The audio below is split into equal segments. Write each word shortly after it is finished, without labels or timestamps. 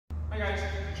guys,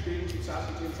 Jade from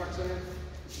Saskatoon Truck Center.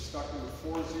 This is stock number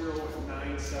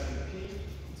 4097P.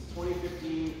 It's a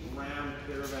 2015 Ram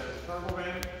Caravan cargo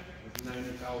van with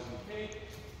 90,000 K.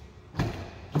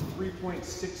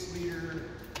 3.6 liter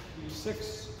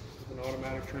V6 with an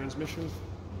automatic transmission.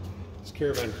 This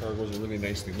Caravan cargos are really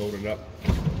nicely loaded up.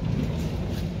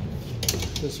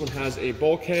 This one has a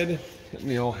bulkhead, and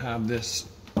they all have this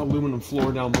aluminum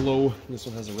floor down below. This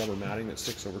one has a rubber matting that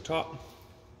sticks over top.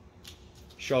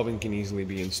 Shelving can easily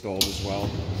be installed as well.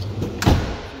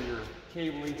 For your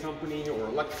cabling company or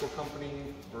electrical company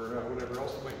or whatever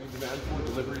else you might need the van for,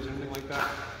 deliveries, anything like that.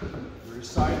 There's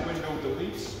side window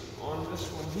deletes on this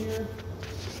one here.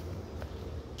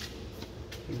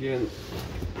 Again,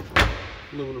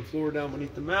 aluminum floor down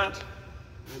beneath the mat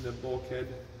and a bulkhead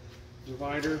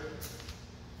divider.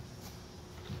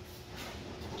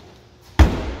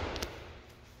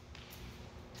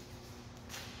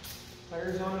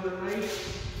 Tires on it are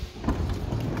nice.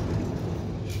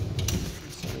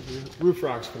 Roof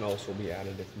racks can also be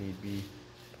added if need be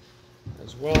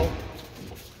as well.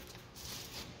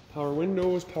 Power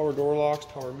windows, power door locks,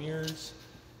 power mirrors,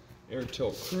 air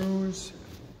tilt cruise.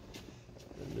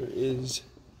 And there is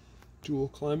dual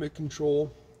climate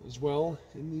control as well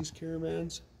in these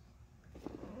Caravans.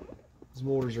 These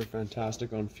motors are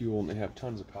fantastic on fuel and they have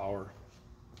tons of power.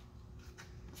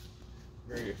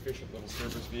 Very efficient little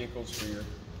service vehicles for your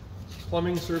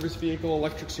plumbing service vehicle,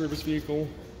 electric service vehicle,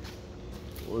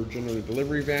 or generally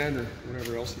delivery van or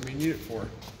whatever else you may need it for.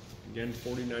 Again,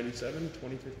 4097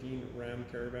 2015 Ram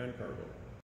Caravan cargo.